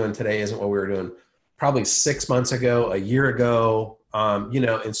I are doing today isn't what we were doing probably 6 months ago, a year ago, you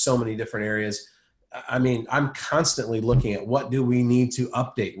know, in so many different areas. I mean, I'm constantly looking at what do we need to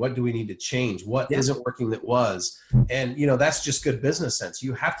update? What do we need to change? What isn't working that was? And, you know, that's just good business sense.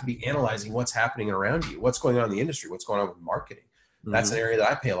 You have to be analyzing what's happening around you, what's going on in the industry, what's going on with marketing. That's an area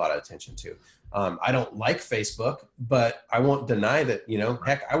that I pay a lot of attention to. I don't like Facebook, but I won't deny that, you know,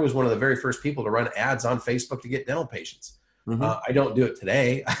 heck, I was one of the very first people to run ads on Facebook to get dental patients. I don't do it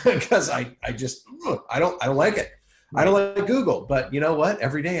today because I don't like it. I don't like Google, but you know what?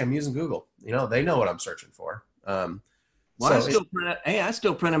 Every day I'm using Google. You know, they know what I'm searching for. Well, I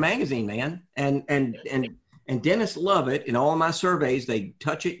still print a magazine, man, and dentists love it. In all of my surveys, they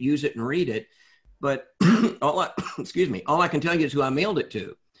touch it, use it, and read it. But all I can tell you is who I mailed it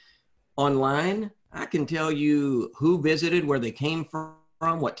to. Online, I can tell you who visited, where they came from,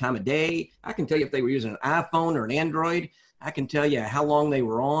 from, what time of day. I can tell you if they were using an iPhone or an Android. I can tell you how long they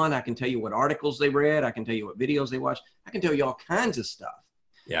were on. I can tell you what articles they read. I can tell you what videos they watched. I can tell you all kinds of stuff.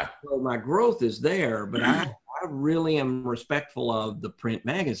 Yeah. So my growth is there, but I really am respectful of the print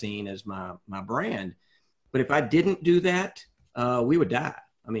magazine as my brand. But if I didn't do that, we would die.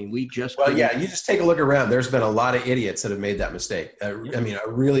 I mean, we just well, yeah. You just take a look around. There's been a lot of idiots that have made that mistake. I mean,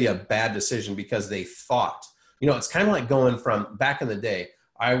 a bad decision because they thought. It's kind of like going from back in the day.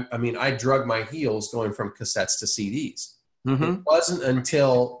 I mean, I drug my heels going from cassettes to CDs. Mm-hmm. It wasn't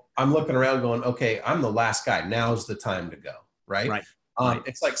until I'm looking around going, okay, I'm the last guy. Now's the time to go. Right.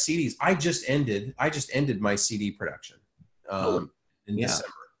 It's like CDs. I just ended my CD production in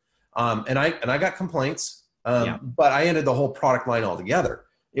December. And I got complaints, but I ended the whole product line altogether.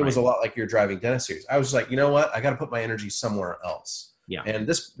 It was a lot like your driving dentist series. I was like, you know what? I got to put my energy somewhere else. Yeah. And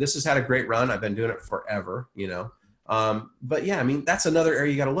this has had a great run. I've been doing it forever, but yeah, I mean, that's another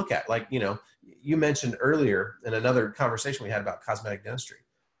area you got to look at. Like, you mentioned earlier in another conversation we had about cosmetic dentistry.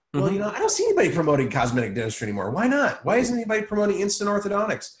 Well, I don't see anybody promoting cosmetic dentistry anymore. Why not? Why isn't anybody promoting instant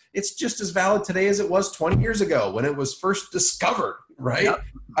orthodontics? It's just as valid today as it was 20 years ago when it was first discovered, right? Yep.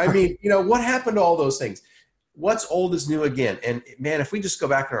 I mean, what happened to all those things? What's old is new again. And man, if we just go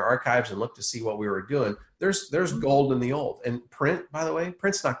back in our archives and look to see what we were doing, there's gold in the old. And print, by the way,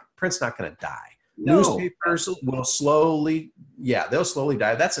 print's not going to die. No, newspapers will slowly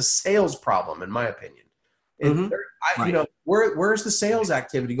die. That's a sales problem, in my opinion. And where's the sales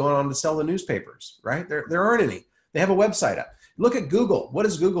activity going on to sell the newspapers, right? There aren't any. They have a website up. Look at Google. What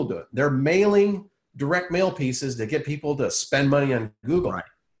is Google doing? They're mailing direct mail pieces to get people to spend money on Google.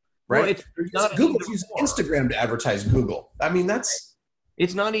 Right? Well, Google's using Instagram to advertise Google. I mean,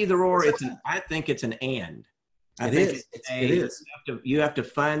 it's not either or. I think it's an and. It is. You have to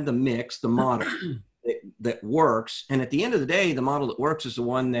find the mix, the model that works. And at the end of the day, the model that works is the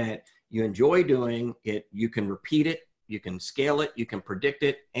one that you enjoy doing it. You can repeat it, you can scale it, you can predict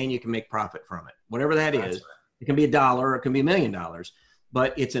it, and you can make profit from it. Whatever that is. Right. It can be $1 or it can be $1 million,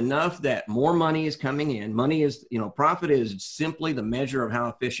 but it's enough that more money is coming in. Money is, profit is simply the measure of how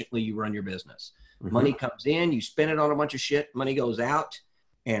efficiently you run your business. Mm-hmm. Money comes in, you spend it on a bunch of shit, money goes out,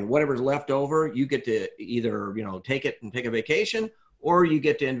 and whatever's left over, you get to either, take it and take a vacation, or you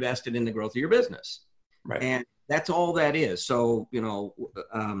get to invest it in the growth of your business. Right. And that's all that is. So,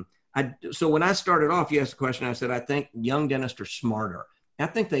 so when I started off, you asked the question, I said, I think young dentists are smarter. I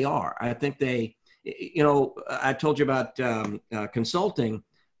think they are. I think they, I told you about consulting.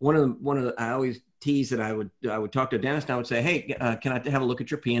 One of the, I always tease that I would talk to a dentist and I would say, hey, can I have a look at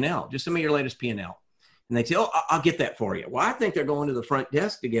your P&L? Just send me your latest P&L. And they'd say, oh, I'll get that for you. Well, I think they're going to the front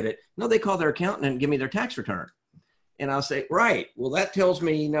desk to get it. No, they call their accountant and give me their tax return. And I'll say, right. Well, that tells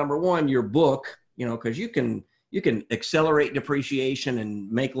me, number one, your book, because you can accelerate depreciation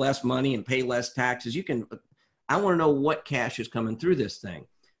and make less money and pay less taxes. I want to know what cash is coming through this thing.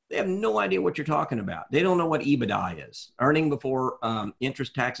 They have no idea what you're talking about. They don't know what EBITDA is, earning before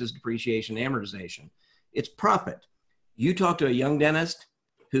interest, taxes, depreciation, amortization. It's profit. You talk to a young dentist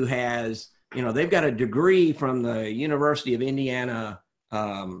who has, they've got a degree from the University of Indiana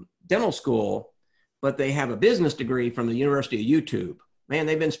Dental School, but they have a business degree from the University of YouTube. Man,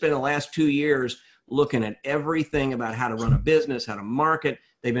 they've been spending the last 2 years looking at everything about how to run a business, how to market.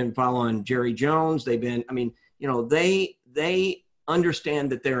 They've been following Jerry Jones. They understand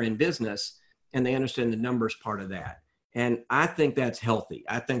that they're in business and they understand the numbers part of that. And I think that's healthy.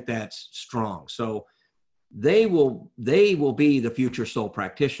 I think that's strong. So they will be the future sole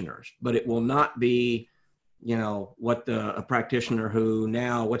practitioners, but it will not be, what a practitioner who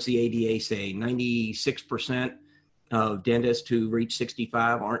now, what's the ADA say? 96% of dentists who reach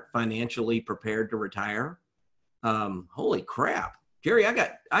 65 aren't financially prepared to retire. Holy crap. Jerry, I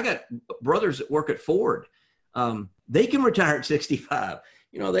got brothers that work at Ford. They can retire at 65.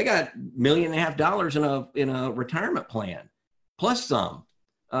 They got $1.5 million in a retirement plan, plus some.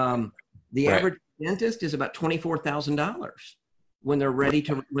 The average dentist is about $24,000 when they're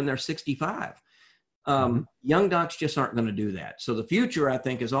when they're 65. Young docs just aren't going to do that. So the future, I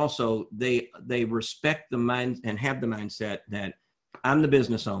think, is also they respect the mind and have the mindset that I'm the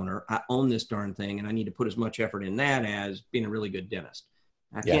business owner. I own this darn thing, and I need to put as much effort in that as being a really good dentist.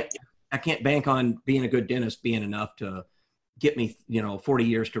 I can't bank on being a good dentist being enough to get me, 40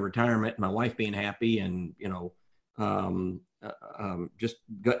 years to retirement, my wife being happy, and just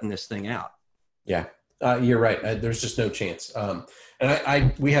gutting this thing out. Yeah, you're right. There's just no chance.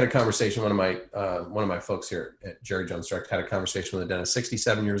 And we had a conversation. One of my folks here at Jerry Jones Direct had a conversation with a dentist,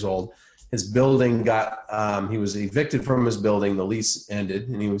 67 years old. His building he was evicted from his building. The lease ended,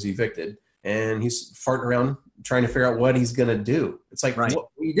 and he was evicted. And he's farting around trying to figure out what he's going to do. It's like, Right.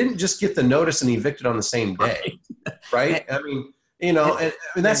 we didn't just get the notice and evicted on the same day. Right. I mean, and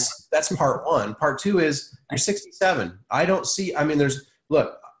that's part one. Part two is you're 67. I don't see, I mean,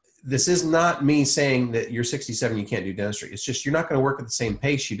 look, this is not me saying that you're 67, you can't do dentistry. It's just, you're not going to work at the same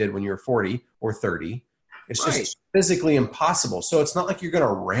pace you did when you were 40 or 30. It's just physically impossible. So it's not like you're going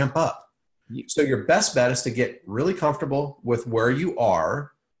to ramp up. So your best bet is to get really comfortable with where you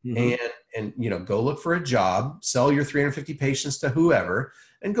are, and go look for a job, sell your 350 patients to whoever,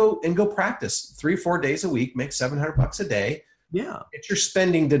 and go practice 3-4 days a week, make $700 a day. Yeah. Get your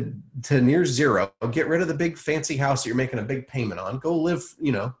spending to near zero. Get rid of the big fancy house that you're making a big payment on. Go live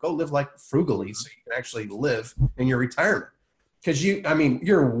like frugally so you can actually live in your retirement. Because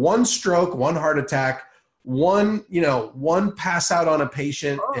you're one stroke, one heart attack, one pass out on a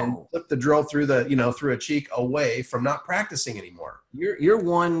patient and flip the drill through through a cheek away from not practicing anymore. You're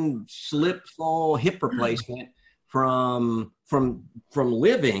one slip, fall, hip replacement from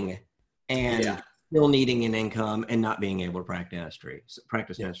living and still needing an income and not being able to practice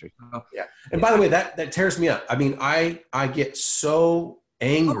dentistry. Yeah. And by the way, that tears me up. I mean, I get so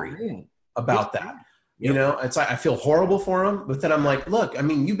angry about that. Yep. It's like, I feel horrible for them, but then I'm like, look, I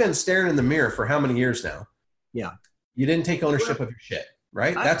mean, you've been staring in the mirror for how many years now? Yeah. You didn't take ownership of your shit,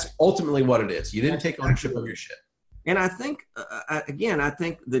 right? That's ultimately what it is. You didn't take ownership of your shit. And I think, I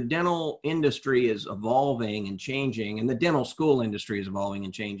think the dental industry is evolving and changing, and the dental school industry is evolving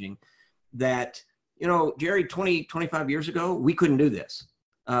and changing, that, Jerry, 20, 25 years ago, we couldn't do this.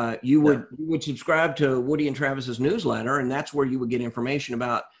 You would subscribe to Woody and Travis's newsletter, and that's where you would get information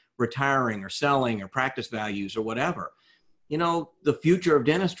about retiring or selling or practice values or whatever. The future of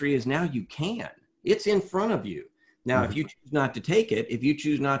dentistry is now you can. It's in front of you. Now, if you choose not to take it, if you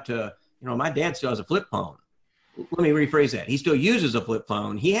choose not to, my dad still has a flip phone. Let me rephrase that. He still uses a flip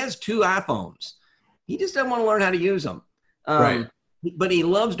phone. He has 2 iPhones. He just doesn't want to learn how to use them. Right. But he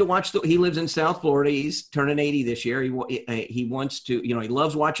loves to watch he lives in South Florida. He's turning 80 this year. He wants to, he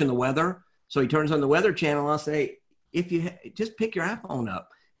loves watching the weather. So he turns on the weather channel. I'll say, if you just pick your iPhone up,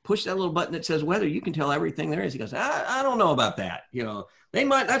 push that little button that says weather, you can tell everything there is. He goes, I don't know about that.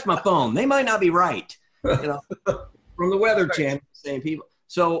 That's my phone. They might not be right. From the weather channel, same people.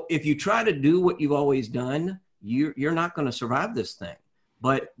 So if you try to do what you've always done, you're not going to survive this thing.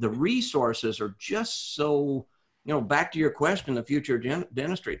 But the resources are just so, back to your question, the future of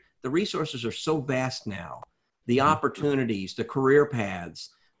dentistry, the resources are so vast now. The opportunities, the career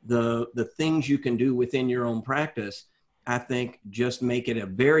paths, the things you can do within your own practice, I think just make it a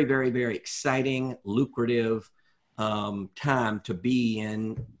very, very, very exciting, lucrative time to be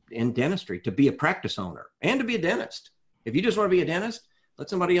in dentistry, to be a practice owner and to be a dentist. If you just want to be a dentist, let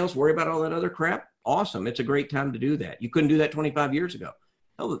somebody else worry about all that other crap. Awesome. It's a great time to do that. You couldn't do that 25 years ago.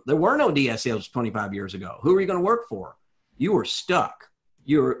 No, there were no DSOs 25 years ago. Who were you going to work for? You were stuck.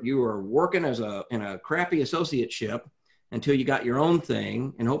 You were working in a crappy associateship until you got your own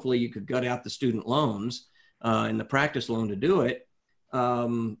thing, and hopefully you could gut out the student loans and the practice loan to do it.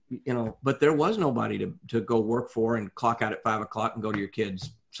 But there was nobody to go work for and clock out at 5 o'clock and go to your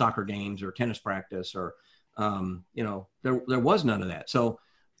kids' soccer games or tennis practice or, there was none of that. So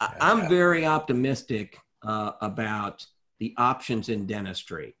I'm very optimistic about the options in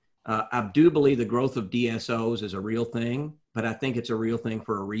dentistry. I do believe the growth of DSOs is a real thing, but I think it's a real thing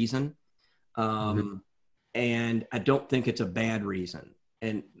for a reason. And I don't think it's a bad reason.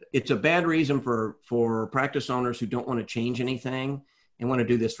 And it's a bad reason for practice owners who don't want to change anything and want to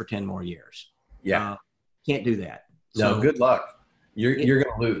do this for 10 more years. Yeah. Can't do that. No, good luck. You're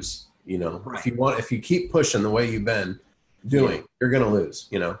going to lose, right. If you keep pushing the way you've been doing, you're going to lose,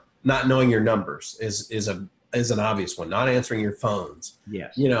 not knowing your numbers is an obvious one, not answering your phones.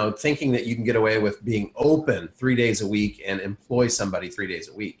 Yes. Thinking that you can get away with being open 3 days a week and employ somebody 3 days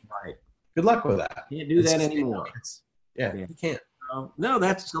a week. Right. Good luck with that. Can't do that anymore. You can't. No,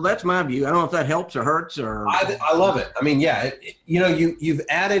 that's my view. I don't know if that helps or hurts or. I love it. I mean, you've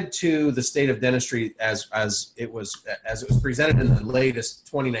added to the State of Dentistry as it was presented in the latest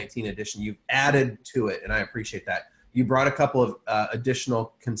 2019 edition. You've added to it, and I appreciate that. You brought a couple of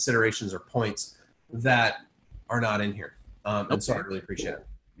additional considerations or points that are not in here, and so I really appreciate it.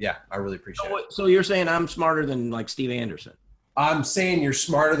 Yeah, I really appreciate it. So you're saying I'm smarter than like Steve Anderson? I'm saying you're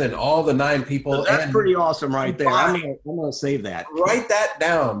smarter than all the 9 people. So that's pretty awesome right there. I'm going to save that. Write that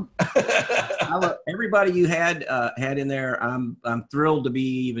down. Everybody you had in there, I'm thrilled to be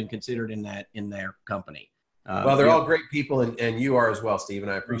even considered in their company. Well, they're all great people, and you are as well, Steve,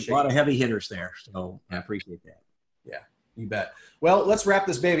 and I appreciate it. A lot of heavy hitters there, so I appreciate that. Yeah, you bet. Well, let's wrap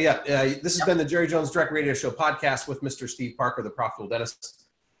this baby up. This has been the Jerry Jones Direct Radio Show podcast with Mr. Steve Parker, the Profitable Dentist.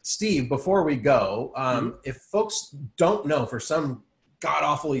 Steve, before we go, if folks don't know for some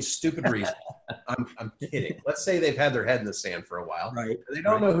god-awfully stupid reason, I'm kidding. Let's say they've had their head in the sand for a while. Right. They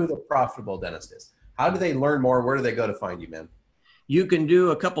don't know who the Profitable Dentist is. How do they learn more? Where do they go to find you, man? You can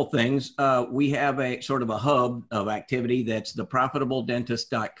do a couple things. We have a sort of a hub of activity that's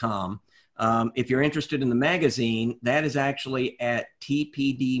theprofitabledentist.com. If you're interested in the magazine, that is actually at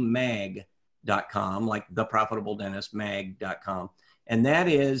tpdmag.com, like theprofitabledentistmag.com. And that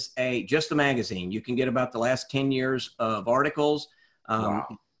is just a magazine. You can get about the last 10 years of articles,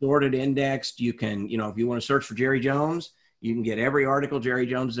 sorted, indexed. You can, if you want to search for Jerry Jones, you can get every article Jerry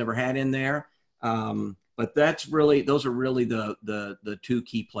Jones has ever had in there. But those are really the two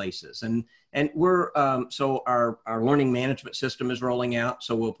key places. And we're, so our learning management system is rolling out.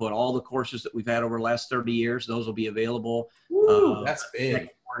 So we'll put all the courses that we've had over the last 30 years. Those will be available. That's big.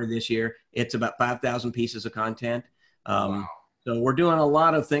 Part of this year. It's about 5,000 pieces of content. So we're doing a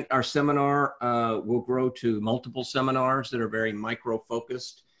lot of things. Our seminar will grow to multiple seminars that are very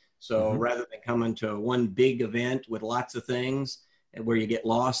micro-focused. So rather than coming to one big event with lots of things where you get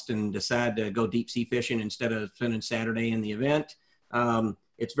lost and decide to go deep sea fishing instead of spending Saturday in the event,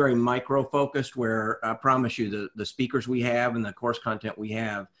 it's very micro-focused where I promise you the speakers we have and the course content we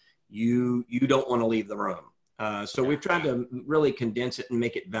have, you don't want to leave the room. So we've tried to really condense it and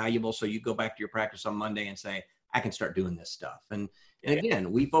make it valuable so you go back to your practice on Monday and say, I can start doing this stuff. And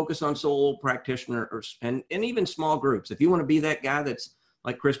again, we focus on solo practitioners and even small groups. If you want to be that guy that's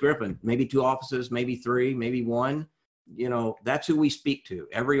like Chris Griffin, maybe 2 offices, maybe 3, maybe 1, that's who we speak to.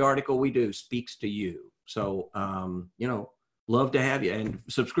 Every article we do speaks to you. So, love to have you. And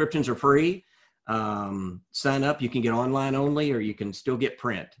subscriptions are free. Sign up. You can get online only, or you can still get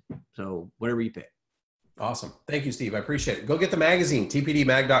print. So whatever you pick. Awesome. Thank you, Steve. I appreciate it. Go get the magazine,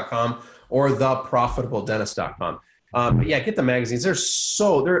 tpdmag.com or theprofitabledentist.com. But yeah, get the magazines. That's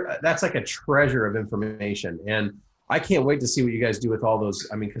like a treasure of information. And I can't wait to see what you guys do with all those.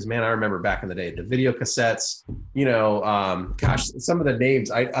 I mean, because man, I remember back in the day, the video cassettes, gosh, some of the names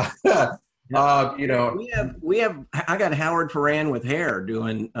I got Howard Ferran with hair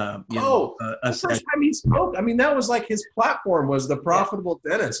doing, the first time he spoke. I mean, that was like his platform was the Profitable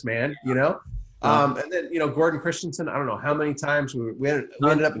Dentist, man, and then, Gordon Christensen, I don't know how many times we ended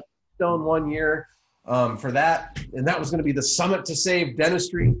up in Stone one year for that. And that was going to be the summit to save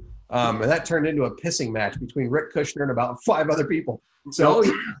dentistry. And that turned into a pissing match between Rick Kushner and about 5 other people. So,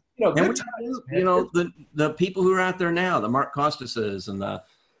 good times, the people who are out there now, the Mark Costases and the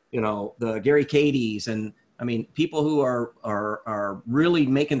Gary Cadys, and I mean, people who are really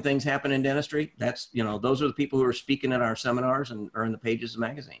making things happen in dentistry. That's, those are the people who are speaking at our seminars and are in the pages of the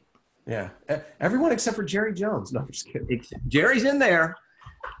magazine. Yeah. Everyone except for Jerry Jones. No, I'm just kidding. Jerry's in there.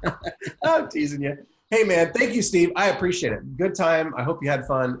 I'm teasing you. Hey man, thank you, Steve. I appreciate it. Good time. I hope you had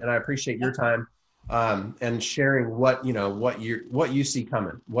fun, and I appreciate your time and sharing what you see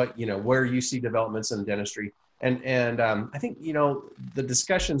coming, where you see developments in dentistry. And I think, the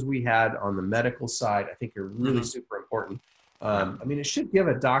discussions we had on the medical side, I think are really super important. I mean, it should give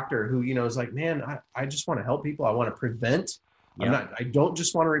a doctor who, is like, man, I just want to help people. I want to prevent. I don't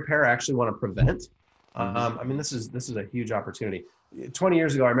just want to repair. I actually want to prevent. I mean, this is a huge opportunity. 20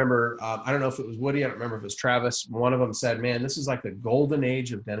 years ago, I remember, I don't know if it was Woody, I don't remember if it was Travis. One of them said, man, this is like the golden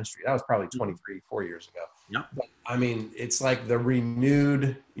age of dentistry. That was probably 4 years ago. Yeah. But, I mean, it's like the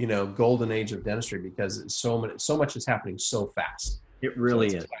renewed, golden age of dentistry because so much is happening so fast. It really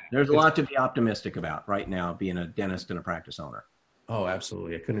is. There's a lot to be optimistic about right now, being a dentist and a practice owner. Oh,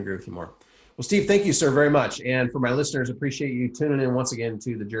 absolutely. I couldn't agree with you more. Well, Steve, thank you, sir, very much. And for my listeners, appreciate you tuning in once again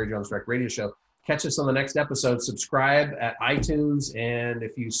to the Jerry Jones Direct Radio Show. Catch us on the next episode. Subscribe at iTunes. And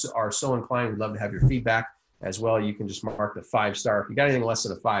if you are so inclined, we'd love to have your feedback as well. You can just mark the 5-star. If you got anything less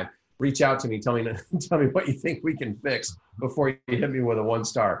than a 5, reach out to me. Tell me what you think we can fix before you hit me with a 1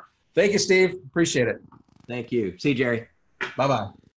 star. Thank you, Steve. Appreciate it. Thank you. See you, Jerry. Bye-bye.